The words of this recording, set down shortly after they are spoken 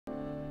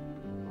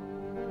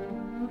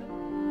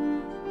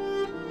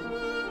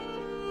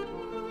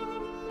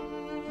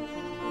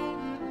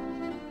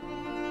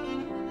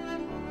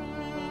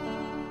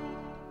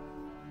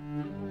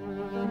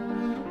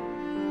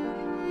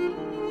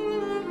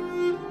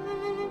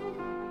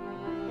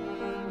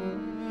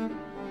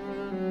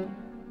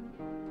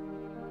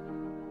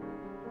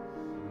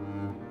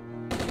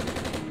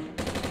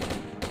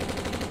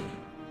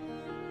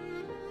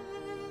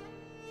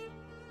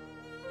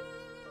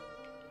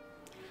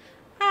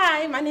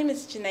Hi, my name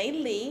is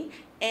Janae Lee,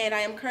 and I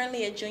am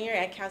currently a junior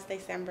at Cal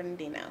State San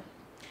Bernardino.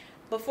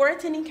 Before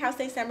attending Cal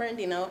State San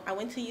Bernardino, I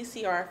went to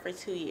UCR for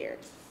 2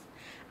 years.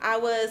 I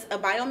was a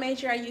bio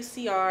major at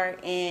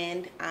UCR,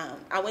 and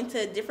I went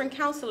to different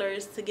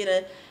counselors to get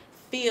a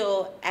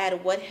feel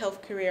at what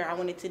health career I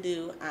wanted to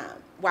do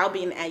while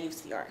being at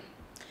UCR.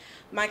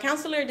 My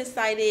counselor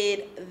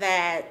decided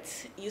that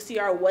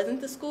UCR wasn't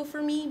the school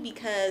for me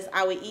because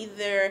I would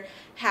either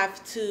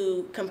have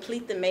to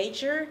complete the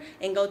major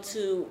and go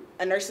to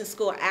a nursing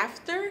school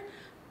after,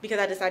 because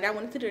I decided I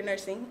wanted to do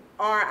nursing,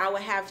 or I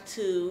would have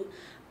to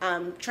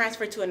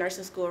transfer to a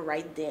nursing school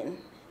right then.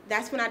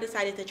 That's when I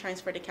decided to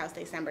transfer to Cal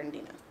State San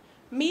Bernardino.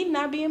 Me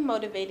not being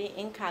motivated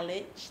in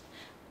college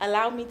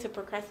allowed me to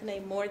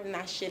procrastinate more than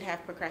I should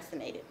have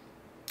procrastinated.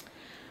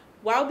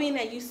 While being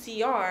at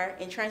UCR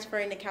and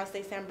transferring to Cal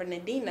State San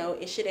Bernardino,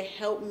 it should have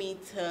helped me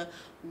to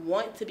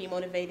want to be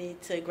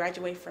motivated to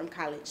graduate from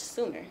college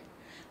sooner.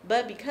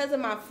 But because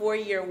of my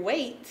 4-year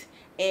wait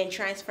and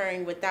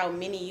transferring without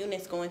many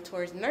units going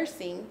towards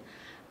nursing,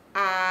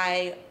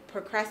 I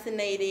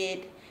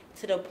procrastinated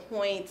to the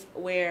point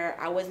where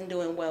I wasn't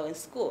doing well in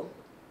school.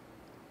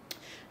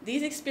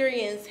 These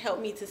experiences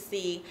helped me to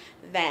see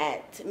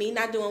that me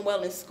not doing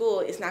well in school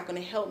is not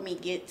going to help me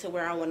get to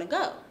where I want to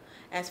go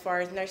as far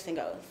as nursing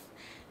goes.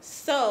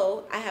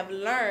 So I have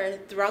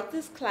learned throughout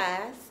this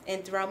class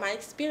and throughout my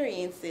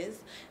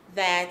experiences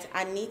that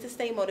I need to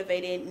stay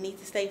motivated, need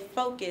to stay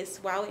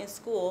focused while in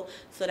school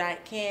so that I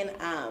can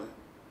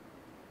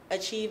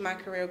achieve my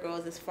career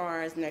goals as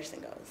far as nursing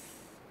goes.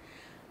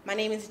 My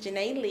name is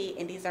Janae Lee,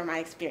 and these are my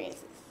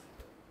experiences.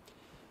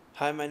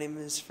 Hi, my name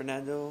is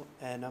Fernando,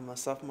 and I'm a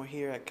sophomore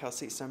here at Cal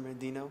State San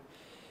Bernardino.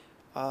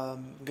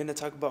 I'm going to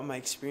talk about my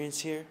experience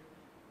here.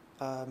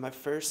 My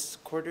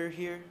first quarter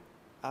here,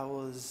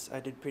 I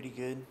did pretty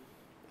good.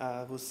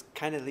 I was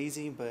kind of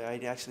lazy, but I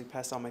actually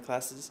passed all my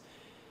classes.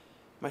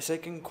 My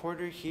second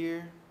quarter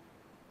here,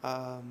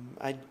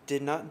 I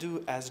did not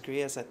do as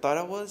great as I thought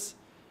I was,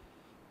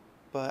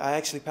 but I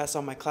actually passed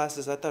all my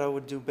classes. I thought I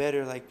would do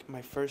better like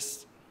my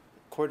first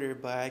quarter,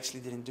 but I actually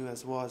didn't do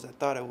as well as I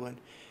thought I would.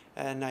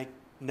 And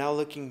now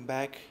looking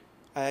back,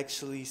 I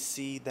actually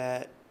see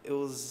that it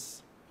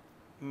was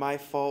my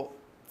fault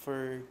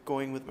for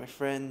going with my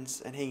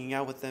friends and hanging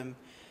out with them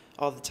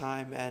all the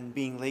time and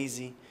being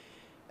lazy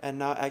and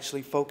not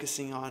actually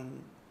focusing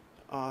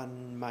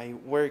on my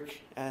work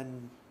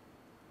and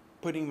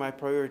putting my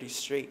priorities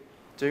straight.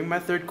 During my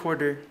third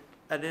quarter,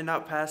 I did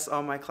not pass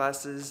all my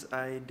classes.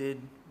 I did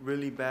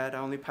really bad. I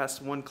only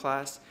passed one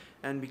class,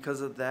 and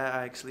because of that,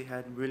 I actually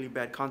had really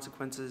bad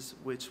consequences,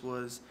 which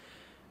was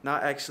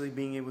not actually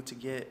being able to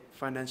get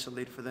financial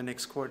aid for the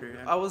next quarter.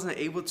 I wasn't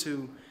able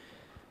to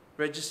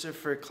register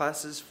for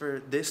classes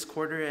for this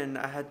quarter, and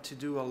I had to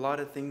do a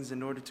lot of things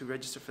in order to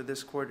register for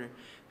this quarter.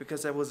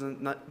 Because I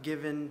wasn't not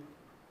given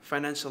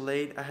financial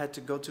aid, I had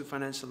to go to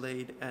financial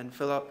aid and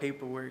fill out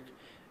paperwork,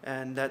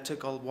 and that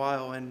took a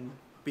while, and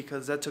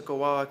because that took a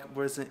while, I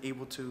wasn't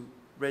able to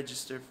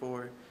register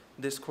for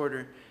this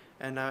quarter,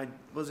 and I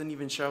wasn't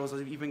even sure I was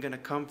even going to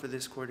come for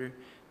this quarter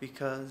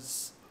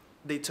because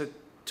they took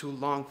too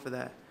long for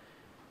that.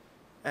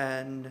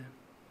 And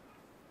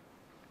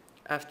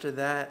after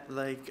that,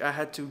 I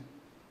had to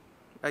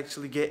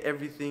actually get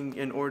everything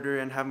in order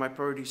and have my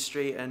priorities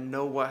straight and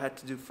know what I had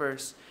to do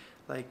first.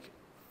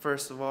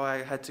 First of all,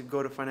 I had to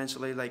go to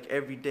financial aid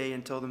every day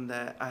and tell them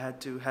that I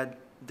had to had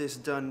this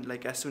done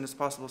as soon as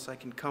possible so I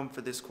can come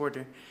for this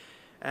quarter.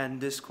 And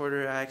this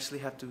quarter, I actually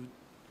have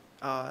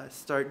to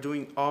start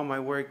doing all my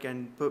work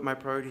and put my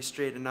priorities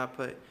straight and not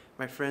put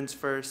my friends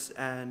first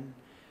and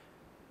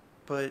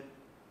put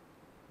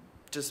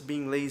just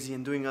being lazy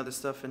and doing other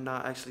stuff and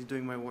not actually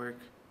doing my work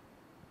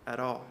at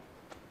all.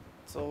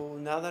 So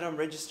now that I'm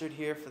registered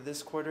here for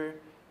this quarter,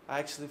 I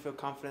actually feel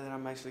confident that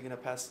I'm actually going to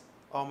pass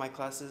all my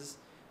classes,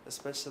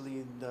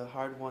 especially the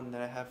hard one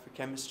that I have for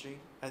chemistry.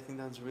 I think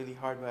that was really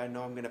hard, but I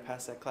know I'm going to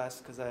pass that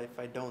class because if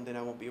I don't, then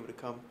I won't be able to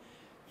come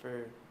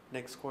for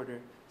next quarter.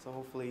 So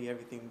hopefully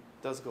everything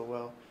does go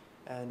well,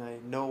 and I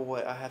know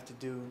what I have to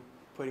do,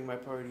 putting my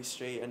priorities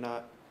straight and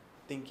not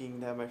thinking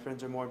that my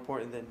friends are more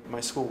important than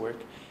my schoolwork.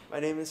 My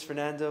name is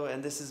Fernando,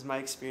 and this is my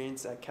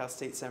experience at Cal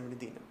State San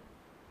Bernardino.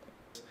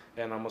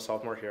 And I'm a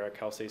sophomore here at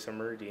Cal State San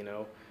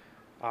Bernardino.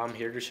 I'm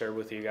here to share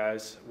with you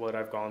guys what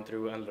I've gone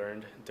through and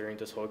learned during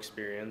this whole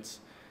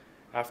experience.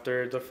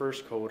 After my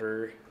first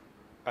quarter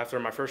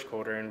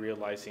and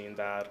realizing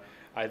that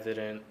I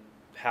didn't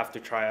have to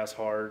try as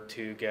hard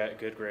to get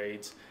good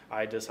grades,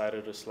 I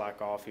decided to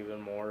slack off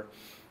even more.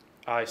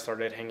 I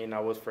started hanging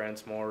out with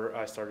friends more,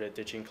 I started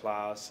ditching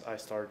class, I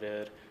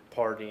started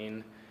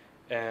partying,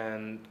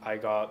 and I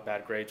got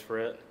bad grades for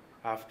it.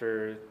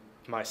 After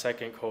my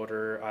second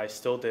quarter, I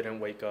still didn't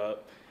wake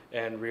up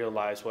and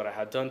realize what I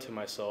had done to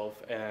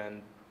myself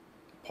and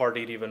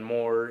partied even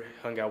more,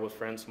 hung out with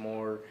friends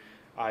more,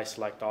 I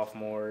slacked off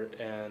more,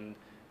 and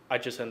I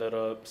just ended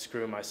up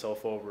screwing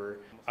myself over.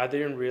 I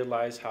didn't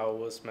realize how I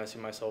was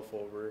messing myself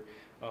over.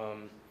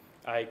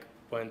 I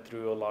went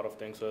through a lot of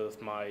things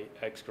with my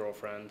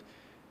ex-girlfriend.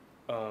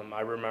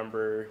 I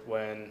remember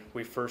when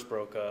we first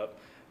broke up,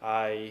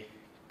 I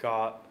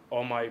got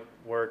all my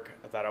work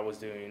that I was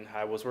doing.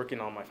 I was working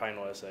on my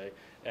final essay,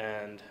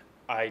 and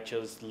I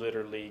just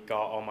literally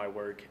got all my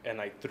work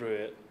and I threw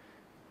it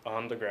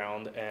on the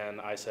ground and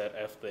I said,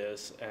 F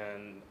this,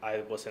 and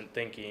I wasn't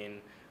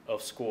thinking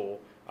of school.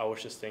 I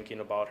was just thinking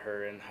about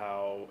her and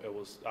how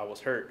I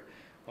was hurt.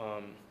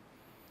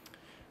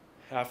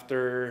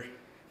 After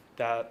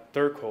that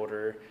third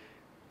quarter,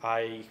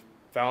 I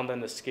found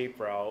an escape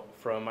route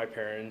from my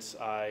parents.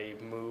 I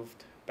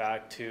moved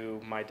back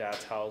to my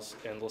dad's house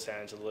in Los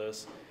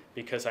Angeles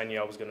because I knew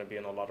I was going to be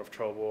in a lot of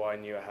trouble. I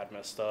knew I had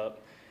messed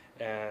up,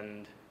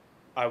 and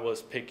I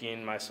was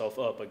picking myself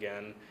up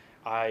again.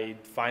 I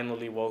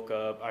finally woke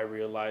up. I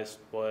realized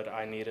what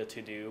I needed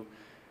to do.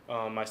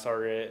 I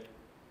started,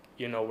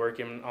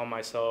 working on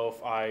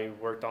myself. I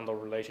worked on the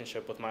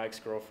relationship with my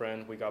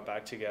ex-girlfriend. We got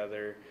back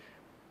together.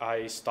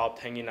 I stopped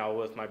hanging out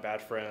with my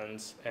bad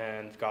friends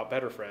and got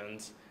better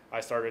friends. I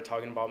started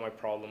talking about my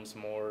problems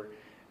more,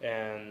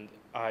 and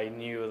I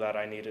knew that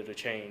I needed to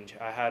change.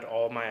 I had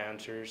all my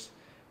answers,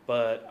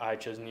 but I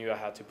just knew I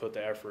had to put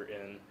the effort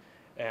in.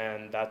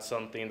 And that's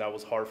something that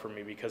was hard for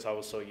me because I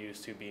was so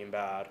used to being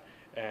bad,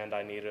 and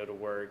I needed to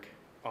work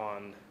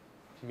on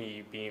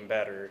me being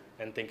better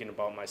and thinking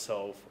about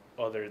myself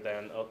other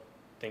than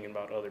thinking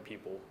about other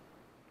people.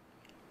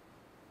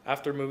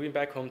 After moving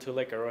back home to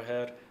Lake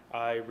Arrowhead,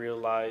 I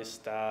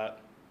realized that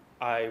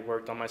I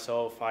worked on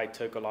myself. I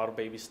took a lot of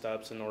baby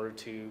steps in order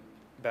to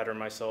better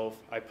myself.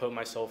 I put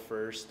myself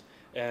first,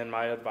 and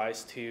my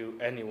advice to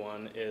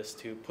anyone is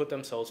to put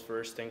themselves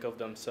first, think of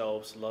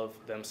themselves, love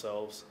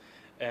themselves,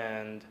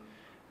 and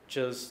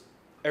just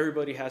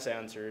everybody has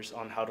answers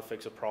on how to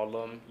fix a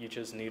problem. You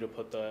just need to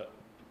put the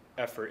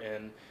effort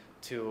in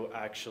to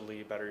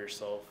actually better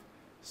yourself.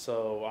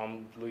 So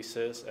I'm Luis,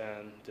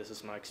 and this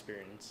is my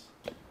experience.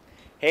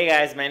 Hey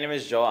guys, my name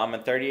is Joel. I'm a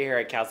third year here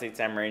at Cal State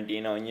San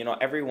Bernardino, and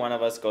every one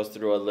of us goes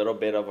through a little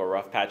bit of a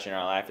rough patch in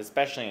our life,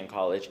 especially in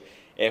college.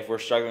 If we're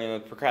struggling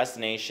with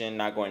procrastination,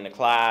 not going to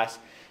class,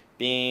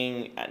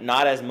 being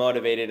not as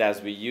motivated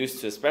as we used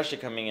to, especially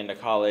coming into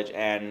college,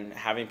 and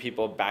having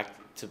people back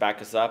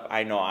us up.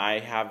 I know I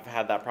have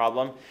had that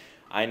problem.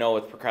 I know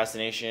with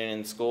procrastination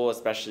in school,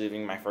 especially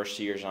living my first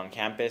 2 years on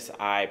campus,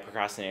 I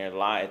procrastinated a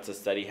lot. It's a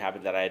study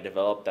habit that I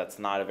developed that's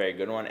not a very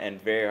good one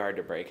and very hard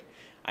to break.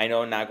 I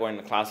know not going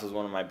to class was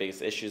one of my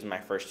biggest issues in my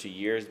first 2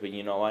 years, but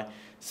you know what?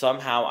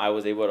 Somehow I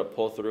was able to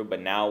pull through, but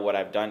now what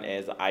I've done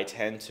is I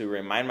tend to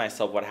remind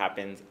myself what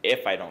happens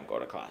if I don't go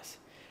to class.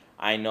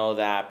 I know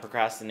that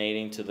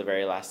procrastinating to the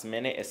very last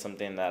minute is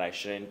something that I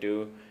shouldn't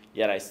do,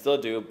 yet I still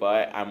do,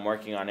 but I'm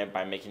working on it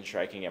by making sure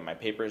I can get my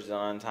papers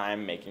done on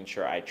time, making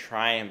sure I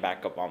try and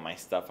back up all my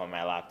stuff on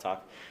my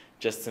laptop,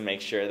 just to make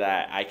sure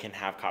that I can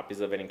have copies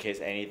of it in case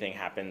anything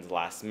happens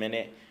last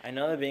minute. I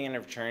know that being in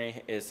a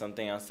fraternity is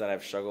something else that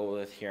I've struggled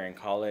with here in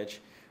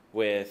college,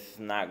 with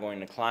not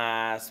going to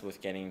class, with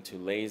getting too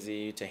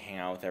lazy to hang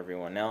out with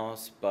everyone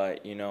else,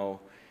 but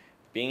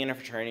being in a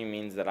fraternity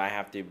means that I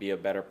have to be a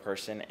better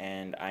person,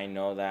 and I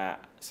know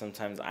that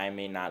sometimes I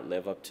may not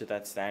live up to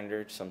that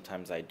standard,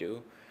 sometimes I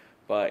do,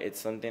 but it's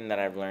something that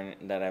I've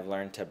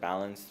learned to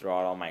balance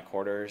throughout all my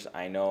quarters.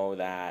 I know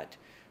that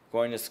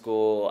going to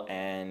school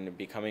and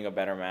becoming a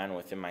better man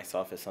within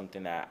myself is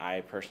something that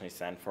I personally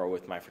stand for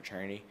with my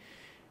fraternity.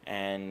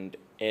 And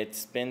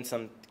it's been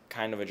some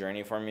kind of a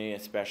journey for me,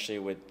 especially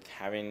with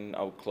having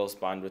a close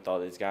bond with all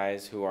these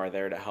guys who are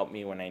there to help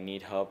me when I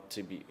need help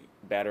to be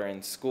better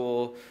in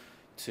school,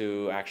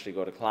 to actually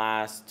go to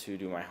class, to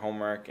do my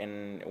homework,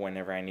 and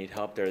whenever I need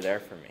help, they're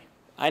there for me.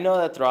 I know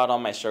that throughout all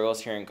my struggles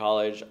here in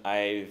college,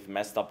 I've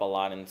messed up a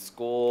lot in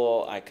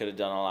school. I could have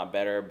done a lot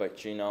better,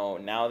 but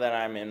now that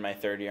I'm in my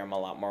third year, I'm a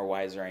lot more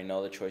wiser. I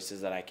know the choices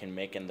that I can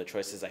make and the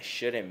choices I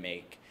shouldn't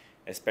make,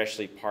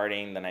 especially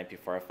partying the night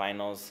before a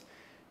finals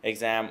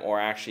exam or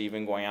actually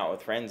even going out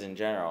with friends in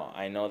general.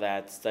 I know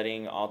that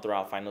studying all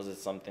throughout finals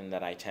is something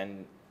that I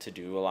tend to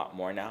do a lot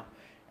more now.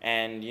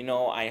 And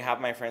I have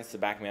my friends to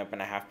back me up,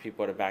 and I have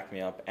people to back me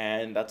up,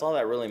 and that's all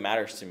that really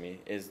matters to me,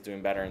 is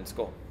doing better in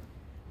school.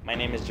 My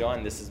name is Joe,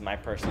 and this is my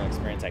personal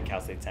experience at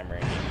Cal State San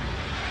Bernardino.